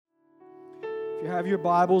If you have your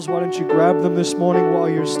Bibles, why don't you grab them this morning while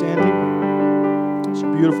you're standing? It's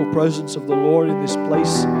a beautiful presence of the Lord in this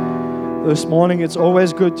place this morning. It's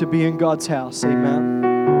always good to be in God's house. Amen.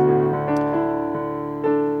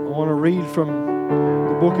 I want to read from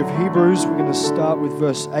the book of Hebrews. We're going to start with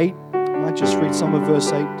verse 8. I might just read some of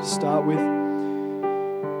verse 8 to start with.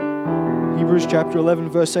 Hebrews chapter 11,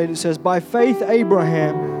 verse 8, it says, "By faith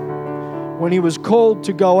Abraham, when he was called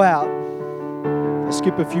to go out," I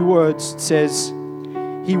skip a few words, it says,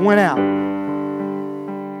 he went out.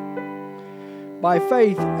 By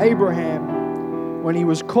faith Abraham, when he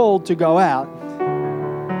was called to go out,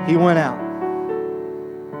 he went out.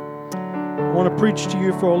 I want to preach to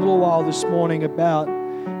you for a little while this morning about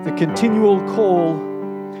the continual call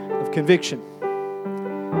of conviction.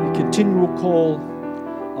 The continual call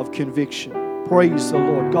of conviction. Praise the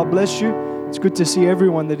Lord. God bless you. It's good to see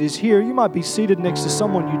everyone that is here. You might be seated next to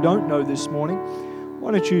someone you don't know this morning.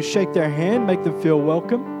 Why don't you shake their hand, make them feel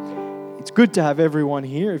welcome. It's good to have everyone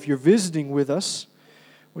here. If you're visiting with us,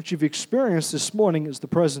 what you've experienced this morning is the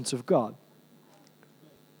presence of God.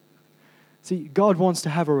 See, God wants to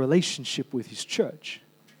have a relationship with His church.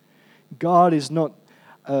 God is not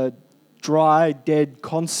a dry, dead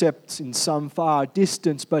concept in some far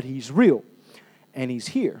distance, but He's real, and He's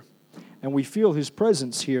here. And we feel His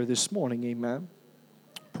presence here this morning, amen.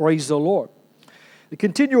 Praise the Lord. The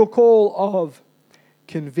continual call of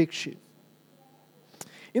conviction.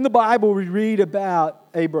 In the Bible, we read about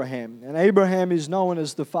Abraham, and Abraham is known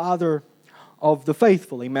as the father of the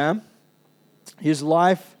faithful, amen. His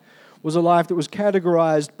life was a life that was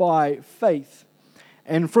categorized by faith.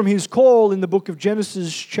 And from his call in the book of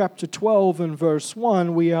Genesis chapter 12 and verse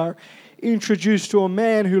 1, we are introduced to a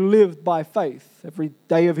man who lived by faith. Every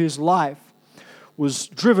day of his life was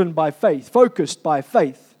driven by faith, focused by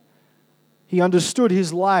faith. He understood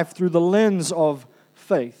his life through the lens of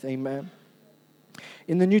faith, amen.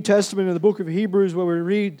 In the New Testament, in the book of Hebrews, where we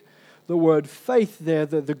read the word faith there,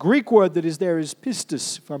 the Greek word that is there is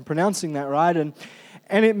pistis, if I'm pronouncing that right, and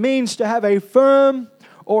it means to have a firm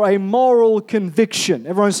or a moral conviction.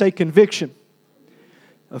 Everyone say conviction.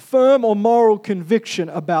 A firm or moral conviction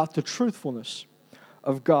about the truthfulness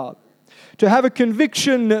of God. To have a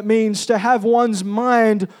conviction means to have one's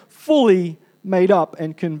mind fully made up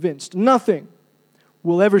and convinced. Nothing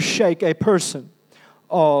will ever shake a person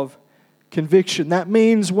of conviction. That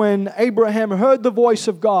means when Abraham heard the voice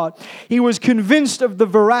of God, he was convinced of the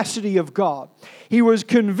veracity of God. He was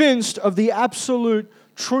convinced of the absolute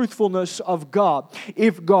truthfulness of God.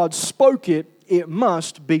 If God spoke it, it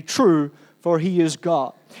must be true, for He is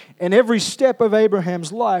God. And every step of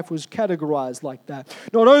Abraham's life was categorized like that.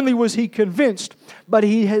 Not only was he convinced, but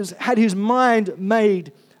he has had his mind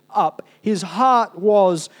made up. His heart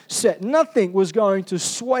was set. Nothing was going to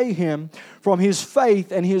sway him from his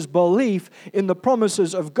faith and his belief in the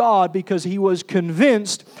promises of God, because he was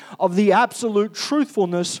convinced of the absolute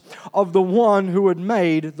truthfulness of the one who had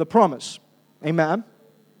made the promise. Amen.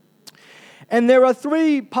 And there are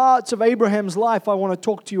three parts of Abraham's life I want to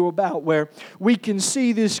talk to you about where we can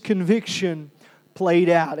see this conviction played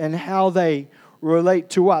out and how they relate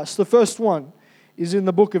to us. The first one is in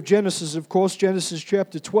the book of Genesis, of course, Genesis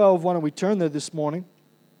chapter 12. Why don't we turn there this morning?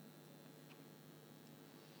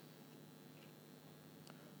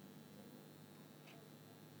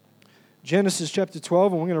 Genesis chapter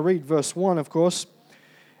 12, and we're going to read verse 1, of course.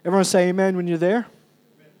 Everyone say amen when you're there.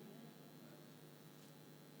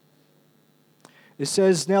 It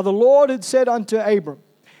says, "Now the Lord had said unto Abram,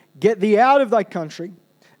 Get thee out of thy country,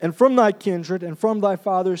 and from thy kindred, and from thy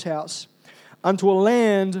father's house, unto a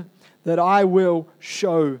land that I will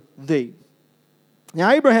show thee."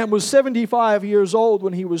 Now Abraham was 75 years old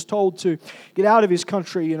when he was told to get out of his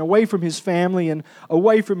country and away from his family and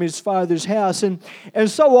away from his father's house. And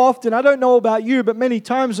so often, I don't know about you, but many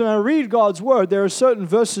times when I read God's Word, there are certain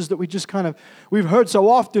verses that we've heard so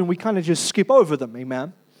often, we kind of just skip over them,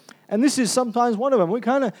 amen? And this is sometimes one of them. We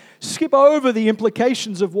kind of skip over the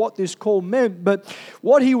implications of what this call meant. But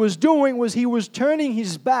what he was doing was he was turning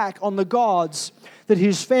his back on the gods that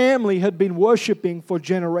his family had been worshiping for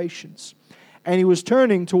generations. And he was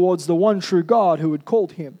turning towards the one true God who had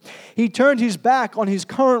called him. He turned his back on his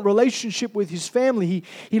current relationship with his family.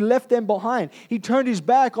 He left them behind. He turned his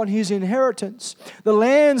back on his inheritance. The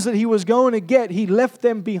lands that he was going to get, he left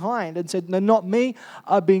them behind and said, "No, not me.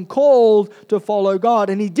 I've been called to follow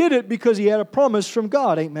God." And he did it because he had a promise from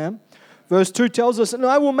God. Amen. Verse 2 tells us, "And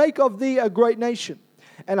I will make of thee a great nation,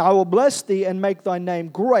 and I will bless thee and make thy name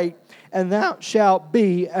great, and thou shalt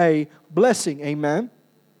be a blessing." Amen.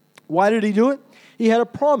 Why did he do it? He had a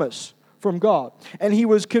promise from God. And he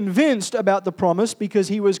was convinced about the promise because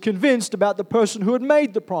he was convinced about the person who had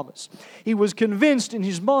made the promise. He was convinced in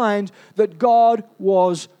his mind that God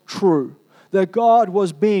was true, that God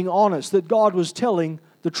was being honest, that God was telling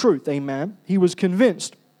the truth. Amen. He was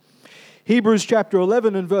convinced. Hebrews chapter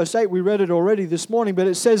 11 and verse 8, we read it already this morning, but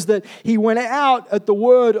it says that he went out at the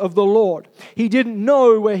word of the Lord. He didn't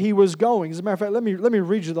know where he was going. As a matter of fact, let me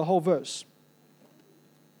read you the whole verse.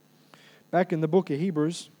 Back in the book of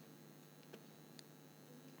Hebrews.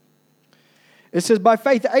 It says, by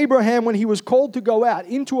faith Abraham, when he was called to go out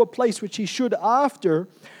into a place which he should after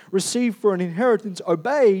receive for an inheritance,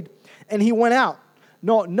 obeyed, and he went out,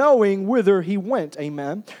 not knowing whither he went.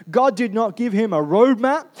 Amen. God did not give him a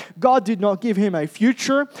roadmap. God did not give him a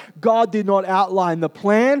future. God did not outline the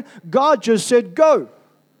plan. God just said, go.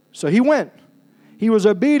 So he went. He was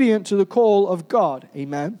obedient to the call of God.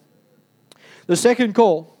 Amen. The second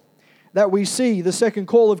call that we see, the second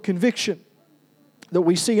call of conviction that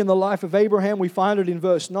we see in the life of Abraham, we find it in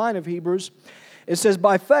verse 9 of Hebrews. It says,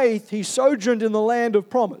 by faith he sojourned in the land of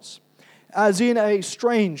promise, as in a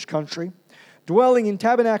strange country, dwelling in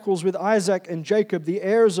tabernacles with Isaac and Jacob, the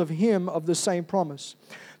heirs of him of the same promise.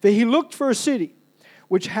 For he looked for a city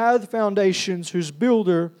which hath foundations, whose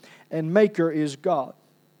builder and maker is God.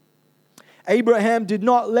 Abraham did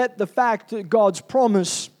not let the fact that God's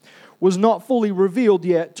promise was not fully revealed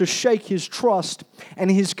yet to shake his trust and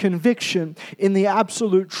his conviction in the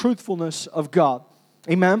absolute truthfulness of God.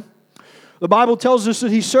 Amen? The Bible tells us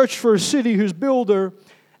that he searched for a city whose builder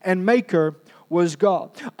and maker was God.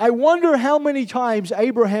 I wonder how many times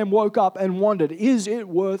Abraham woke up and wondered, is it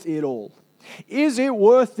worth it all? Is it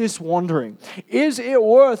worth this wandering? Is it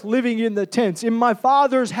worth living in the tents? In my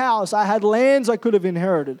father's house, I had lands I could have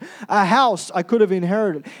inherited, a house I could have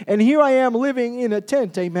inherited. And here I am living in a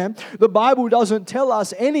tent, amen? The Bible doesn't tell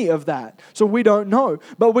us any of that, so we don't know.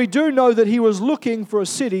 But we do know that he was looking for a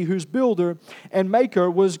city whose builder and maker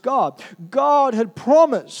was God. God had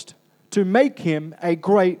promised to make him a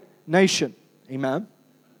great nation, amen?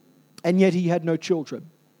 And yet he had no children.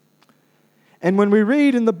 And when we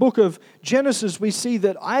read in the book of Genesis, we see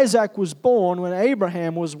that Isaac was born when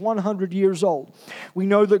Abraham was 100 years old. We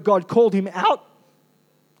know that God called him out.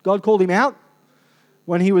 God called him out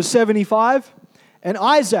when he was 75. And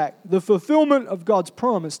Isaac, the fulfillment of God's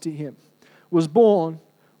promise to him, was born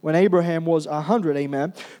when Abraham was 100.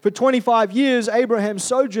 Amen. For 25 years, Abraham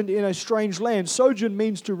sojourned in a strange land. Sojourn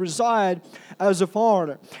means to reside as a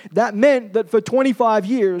foreigner. That meant that for 25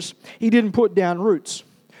 years, he didn't put down roots.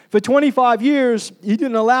 For 25 years, he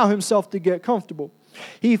didn't allow himself to get comfortable.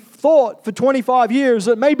 He thought for 25 years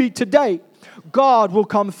that maybe today God will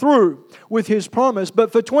come through with his promise.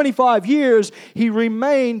 But for 25 years, he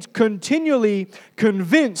remained continually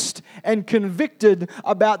convinced and convicted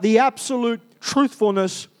about the absolute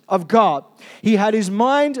truthfulness of God. He had his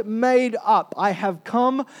mind made up. I have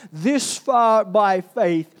come this far by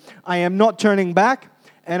faith. I am not turning back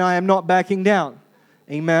and I am not backing down.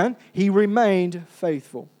 Amen. He remained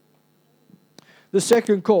faithful. The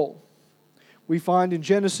second call we find in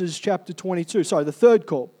Genesis chapter 22. The third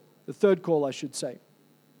call. The third call, I should say.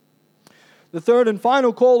 The third and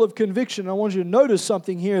final call of conviction. I want you to notice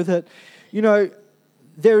something here that,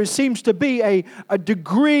 there seems to be a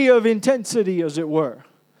degree of intensity, as it were.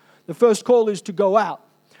 The first call is to go out.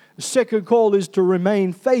 The second call is to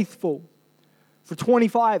remain faithful for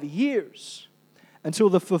 25 years until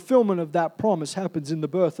the fulfillment of that promise happens in the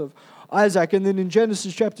birth of Isaac. And then in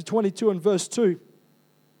Genesis chapter 22 and verse 2,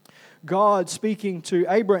 God speaking to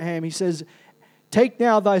Abraham, he says, take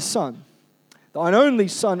now thy son, thine only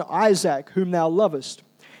son Isaac, whom thou lovest,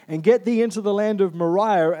 and get thee into the land of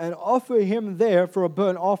Moriah, and offer him there for a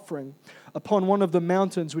burnt offering upon one of the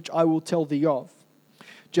mountains which I will tell thee of.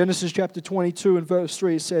 Genesis chapter 22 and verse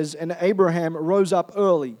 3, it says, and Abraham rose up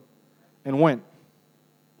early and went.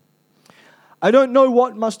 I don't know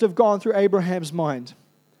what must have gone through Abraham's mind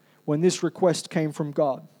when this request came from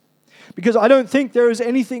God, because I don't think there is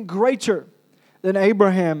anything greater than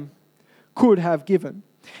Abraham could have given.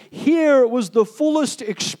 Here was the fullest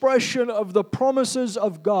expression of the promises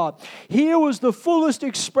of God. Here was the fullest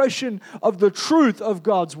expression of the truth of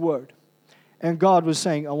God's word. And God was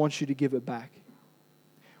saying, I want you to give it back.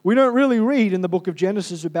 We don't really read in the book of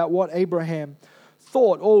Genesis about what Abraham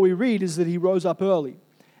thought. All we read is that he rose up early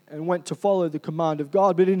and went to follow the command of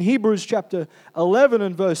God. But in Hebrews chapter 11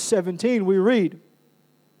 and verse 17, we read,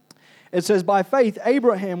 it says, by faith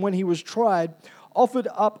Abraham, when he was tried, offered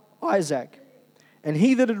up Isaac. And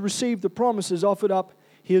he that had received the promises offered up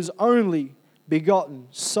his only begotten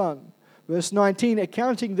son. Verse 19,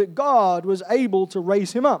 accounting that God was able to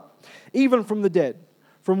raise him up, even from the dead,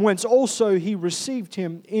 from whence also he received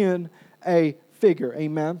him in a figure.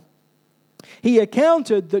 Amen. He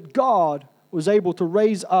accounted that God was able to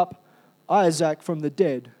raise up Isaac from the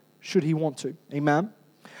dead, should he want to. Amen.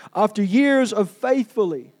 After years of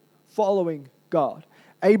faithfully following God,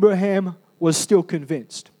 Abraham was still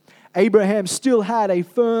convinced. Abraham still had a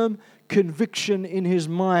firm conviction in his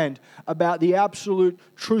mind about the absolute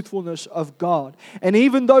truthfulness of God. And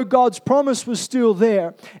even though God's promise was still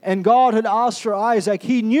there and God had asked for Isaac,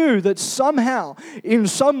 he knew that somehow, in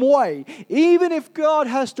some way, even if God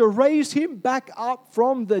has to raise him back up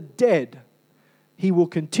from the dead, he will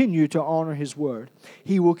continue to honor his word.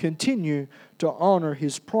 He will continue to honor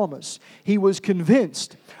his promise. He was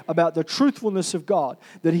convinced about the truthfulness of God,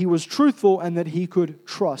 that he was truthful and that he could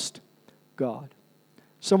trust God.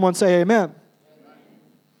 Someone say amen. Amen.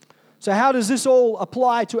 So how does this all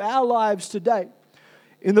apply to our lives today?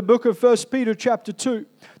 In the book of 1 Peter chapter 2,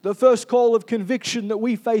 the first call of conviction that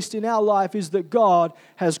we faced in our life is that God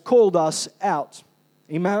has called us out.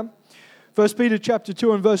 Amen. 1 Peter chapter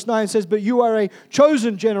 2 and verse 9 says, "But you are a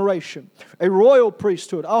chosen generation, a royal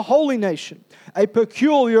priesthood, a holy nation, a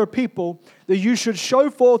peculiar people, that you should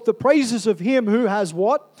show forth the praises of Him who has"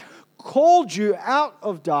 what? "Called you out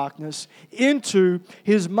of darkness into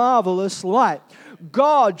His marvelous light."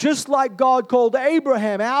 God, just like God called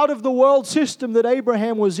Abraham out of the world system that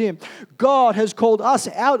Abraham was in, God has called us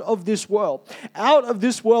out of this world, out of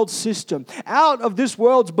this world system, out of this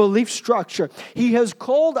world's belief structure. He has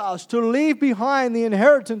called us to leave behind the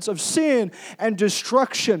inheritance of sin and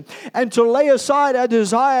destruction, and to lay aside our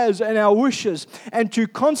desires and our wishes, and to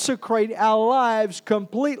consecrate our lives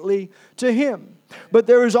completely to Him. But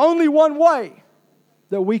there is only one way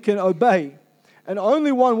that we can obey, and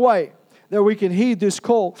only one way that we can heed this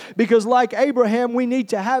call. Because like Abraham, we need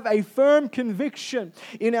to have a firm conviction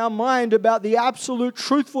in our mind about the absolute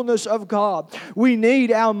truthfulness of God. We need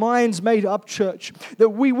our minds made up, church, that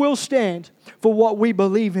we will stand for what we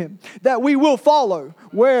believe in, that we will follow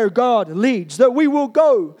where God leads, that we will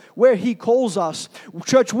go where He calls us.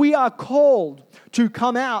 Church, we are called to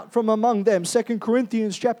come out from among them. 2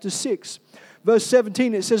 Corinthians chapter 6. Verse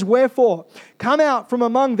 17, it says, "Wherefore, come out from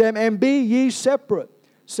among them, and be ye separate,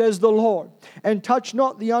 says the Lord, and touch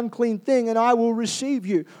not the unclean thing, and I will receive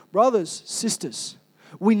you." Brothers, sisters,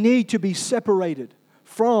 we need to be separated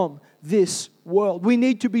from this world. We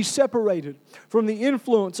need to be separated from the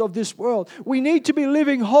influence of this world. We need to be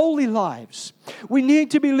living holy lives. We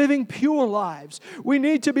need to be living pure lives. We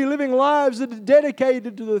need to be living lives that are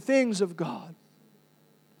dedicated to the things of God.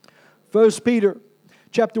 1 Peter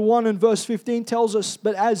Chapter 1 and verse 15 tells us,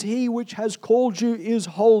 "But as He which has called you is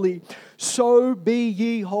holy, so be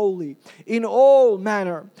ye holy in all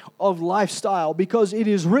manner of lifestyle, because it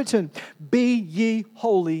is written, Be ye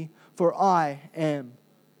holy, for I am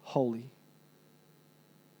holy."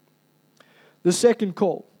 The second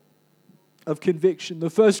call of conviction. The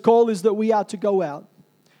first call is that we are to go out.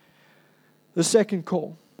 The second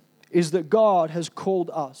call is that God has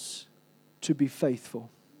called us to be faithful.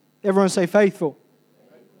 Everyone say faithful.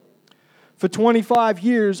 For 25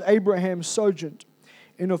 years, Abraham sojourned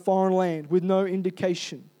in a foreign land with no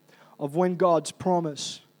indication of when God's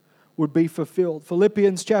promise would be fulfilled.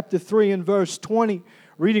 Philippians chapter 3 and verse 20,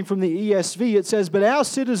 reading from the ESV, it says, "But our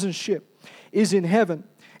citizenship is in heaven,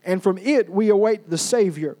 and from it we await the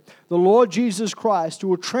Savior, the Lord Jesus Christ, who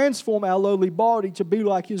will transform our lowly body to be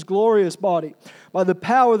like His glorious body, by the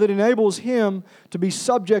power that enables Him to be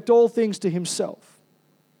subject all things to Himself."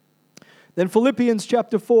 Then Philippians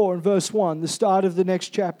chapter 4 and verse 1, the start of the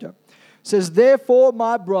next chapter, says, "Therefore,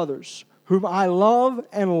 my brothers, whom I love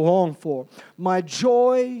and long for, my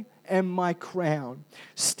joy and my crown,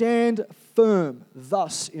 stand firm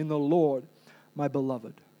thus in the Lord, my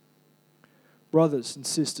beloved." Brothers and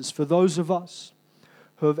sisters, for those of us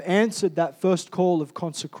who have answered that first call of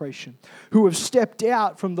consecration, who have stepped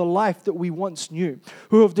out from the life that we once knew,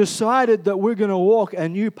 who have decided that we're going to walk a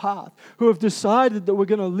new path, who have decided that we're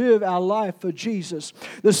going to live our life for Jesus.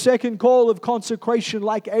 The second call of consecration,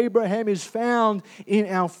 like Abraham, is found in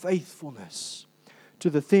our faithfulness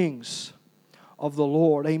to the things of the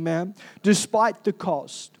Lord. Amen. Despite the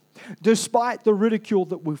cost, despite the ridicule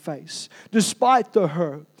that we face, despite the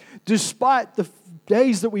hurt, despite the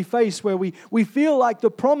days that we face where we feel like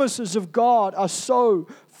the promises of God are so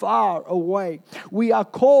far away, we are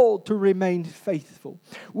called to remain faithful.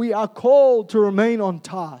 We are called to remain on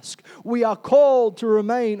task. We are called to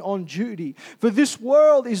remain on duty. For this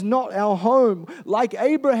world is not our home. Like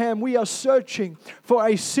Abraham, we are searching for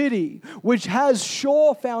a city which has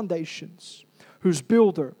sure foundations, whose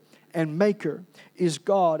builder and maker is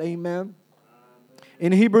God. Amen.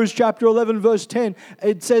 In Hebrews chapter 11 verse 10,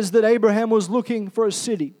 it says that Abraham was looking for a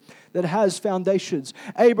city that has foundations.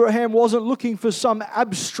 Abraham wasn't looking for some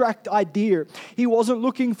abstract idea. He wasn't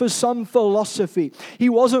looking for some philosophy. He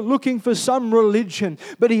wasn't looking for some religion,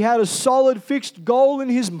 but he had a solid fixed goal in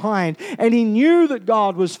his mind, and he knew that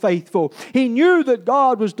God was faithful. He knew that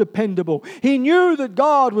God was dependable. He knew that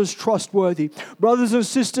God was trustworthy. Brothers and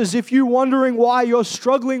sisters, if you're wondering why you're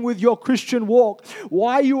struggling with your Christian walk,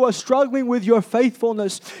 why you are struggling with your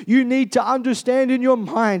faithfulness, you need to understand in your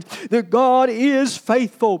mind that God is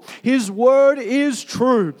faithful. His word is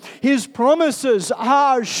true. His promises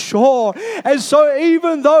are sure. And so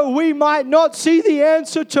even though we might not see the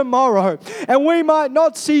answer tomorrow, and we might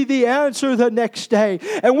not see the answer the next day,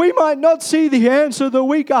 and we might not see the answer the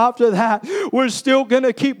week after that, we're still going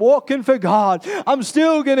to keep walking for God. I'm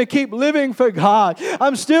still going to keep living for God.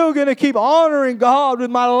 I'm still going to keep honoring God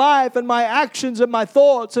with my life and my actions and my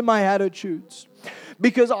thoughts and my attitudes.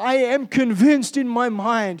 Because I am convinced in my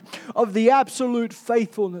mind of the absolute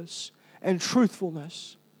faithfulness and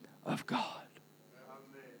truthfulness of God.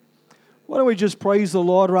 Why don't we just praise the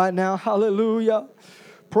Lord right now? Hallelujah.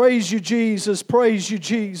 Praise you, Jesus. Praise you,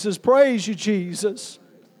 Jesus. Praise you, Jesus.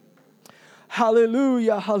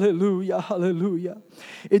 Hallelujah, hallelujah, hallelujah.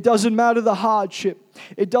 It doesn't matter the hardship.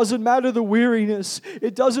 It doesn't matter the weariness.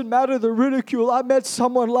 It doesn't matter the ridicule. I met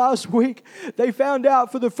someone last week. They found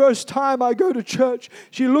out for the first time I go to church.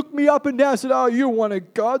 She looked me up and down and said, "Oh, you're one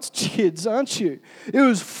of God's kids, aren't you?" It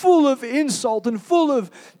was full of insult and full of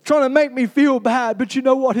trying to make me feel bad. But you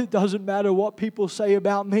know what? It doesn't matter what people say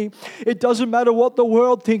about me. It doesn't matter what the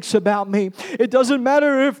world thinks about me. It doesn't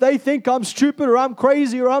matter if they think I'm stupid or I'm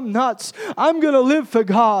crazy or I'm nuts. I'm going to live for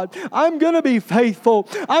God. I'm going to be faithful.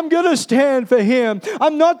 I'm going to stand for Him.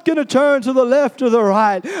 I'm not going to turn to the left or the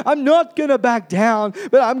right. I'm not going to back down,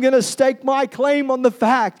 but I'm going to stake my claim on the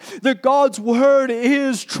fact that God's word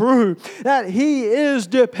is true, that He is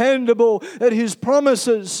dependable, that His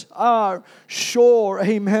promises are sure.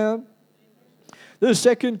 Amen. The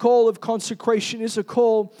second call of consecration is a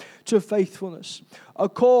call to faithfulness, a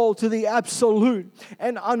call to the absolute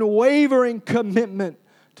and unwavering commitment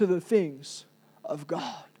to the things of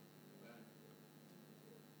God.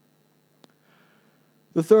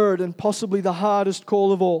 The third and possibly the hardest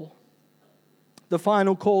call of all, the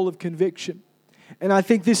final call of conviction. And I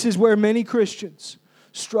think this is where many Christians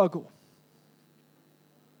struggle.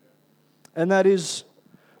 And that is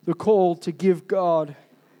the call to give God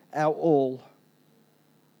our all.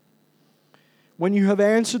 When you have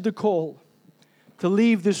answered the call to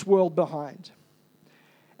leave this world behind,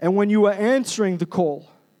 and when you are answering the call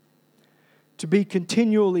to be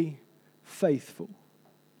continually faithful,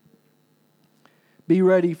 be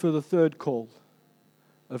ready for the third call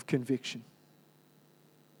of conviction.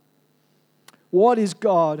 What is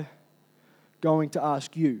God going to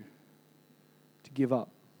ask you to give up?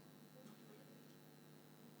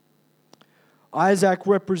 Isaac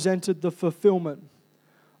represented the fulfillment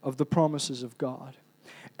of the promises of God.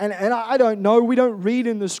 And I don't know, we don't read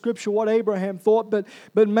in the scripture what Abraham thought, but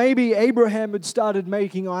maybe Abraham had started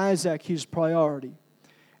making Isaac his priority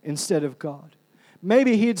instead of God.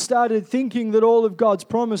 Maybe he had started thinking that all of God's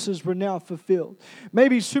promises were now fulfilled.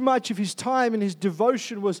 Maybe too much of his time and his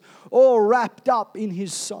devotion was all wrapped up in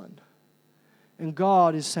his son. And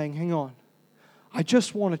God is saying, hang on, I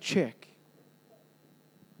just want to check.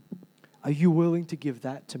 Are you willing to give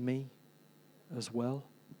that to me as well?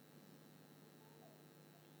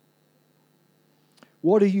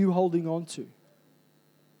 What are you holding on to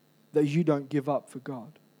that you don't give up for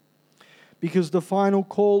God? Because the final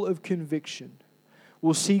call of conviction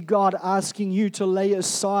will see God asking you to lay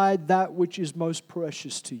aside that which is most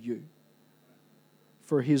precious to you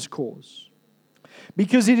for His cause.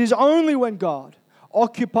 Because it is only when God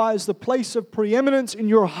occupies the place of preeminence in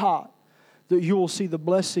your heart that you will see the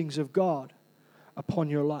blessings of God upon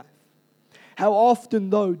your life. How often,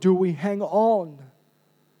 though, do we hang on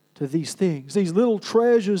to these things, these little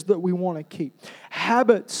treasures that we want to keep,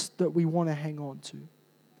 habits that we want to hang on to,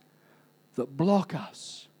 that block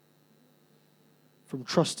us from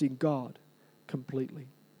trusting God completely?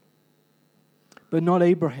 But not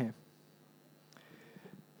Abraham.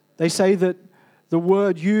 They say that the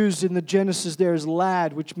word used in the Genesis there is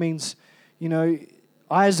lad, which means,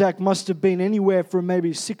 Isaac must have been anywhere from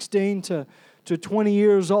maybe 16 to 20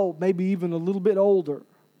 years old, maybe even a little bit older.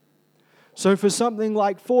 So for something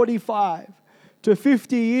like 45 to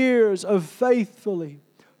 50 years of faithfully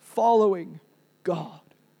following God,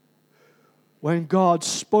 when God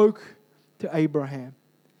spoke to Abraham,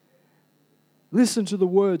 listen to the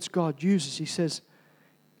words God uses. He says,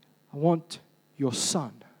 I want your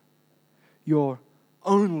son, your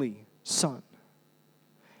only son.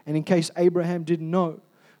 And in case Abraham didn't know,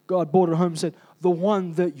 God brought it home and said, the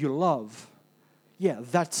one that you love. Yeah,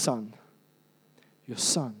 that son. Your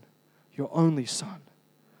son. Your only son.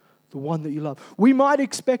 The one that you love. We might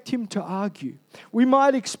expect him to argue. We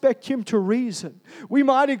might expect him to reason. We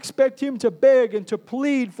might expect him to beg and to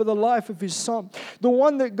plead for the life of his son. The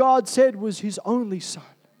one that God said was his only son.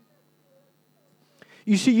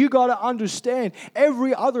 You see, you got to understand,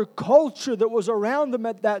 every other culture that was around them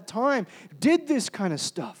at that time did this kind of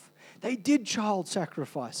stuff. They did child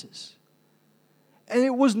sacrifices. And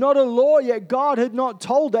it was not a law yet. God had not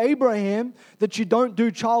told Abraham that you don't do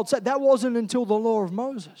child sacrifice. That wasn't until the law of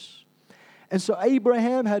Moses. And so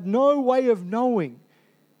Abraham had no way of knowing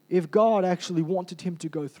if God actually wanted him to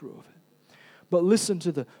go through with it. But listen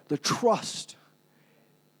to the trust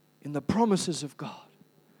in the promises of God.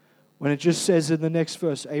 When it just says in the next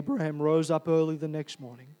verse, Abraham rose up early the next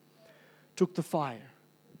morning, took the fire,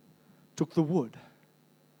 took the wood,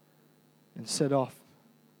 and set off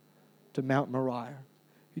to Mount Moriah.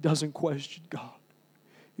 He doesn't question God.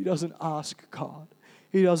 He doesn't ask God.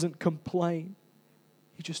 He doesn't complain.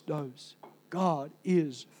 He just knows God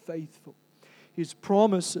is faithful. His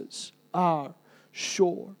promises are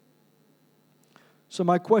sure. So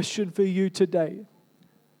my question for you today,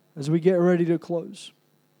 as we get ready to close,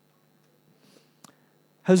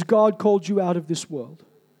 has God called you out of this world?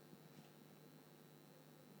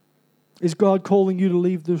 Is God calling you to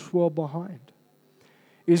leave this world behind?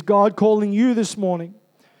 Is God calling you this morning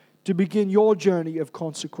to begin your journey of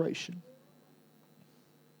consecration?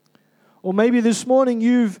 Or maybe this morning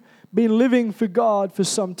you've been living for God for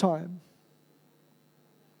some time.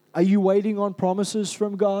 Are you waiting on promises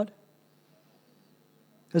from God?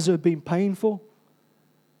 Has it been painful?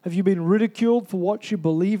 Have you been ridiculed for what you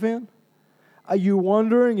believe in? Are you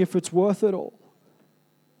wondering if it's worth it all?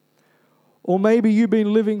 Or maybe you've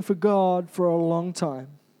been living for God for a long time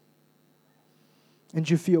and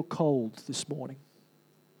you feel cold this morning.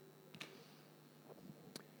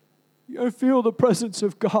 You don't feel the presence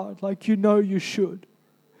of God like you know you should.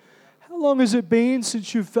 How long has it been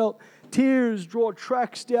since you felt tears draw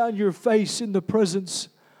tracks down your face in the presence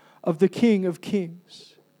of the King of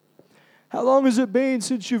Kings? How long has it been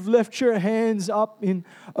since you've left your hands up in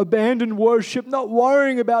abandoned worship, not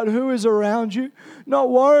worrying about who is around you, not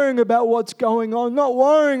worrying about what's going on, not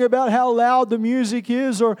worrying about how loud the music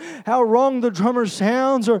is or how wrong the drummer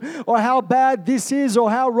sounds or how bad this is or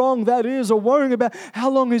how wrong that is, or worrying about how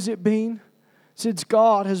long has it been since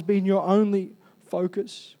God has been your only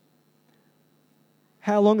focus?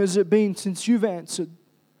 How long has it been since you've answered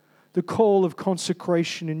the call of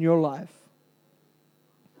consecration in your life?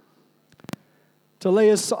 To lay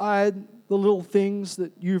aside the little things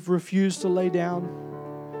that you've refused to lay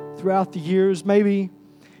down throughout the years. Maybe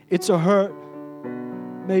it's a hurt.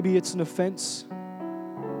 Maybe it's an offense.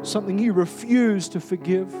 Something you refuse to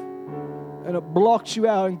forgive. And it blocks you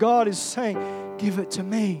out. And God is saying, give it to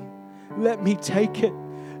me. Let me take it.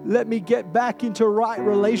 Let me get back into right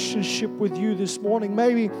relationship with you this morning.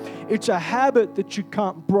 Maybe it's a habit that you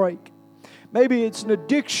can't break. Maybe it's an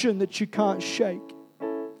addiction that you can't shake.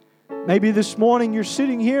 Maybe this morning you're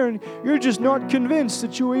sitting here and you're just not convinced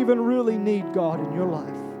that you even really need God in your life.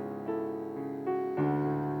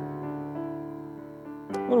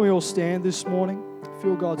 Why don't we all stand this morning?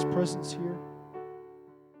 Feel God's presence here.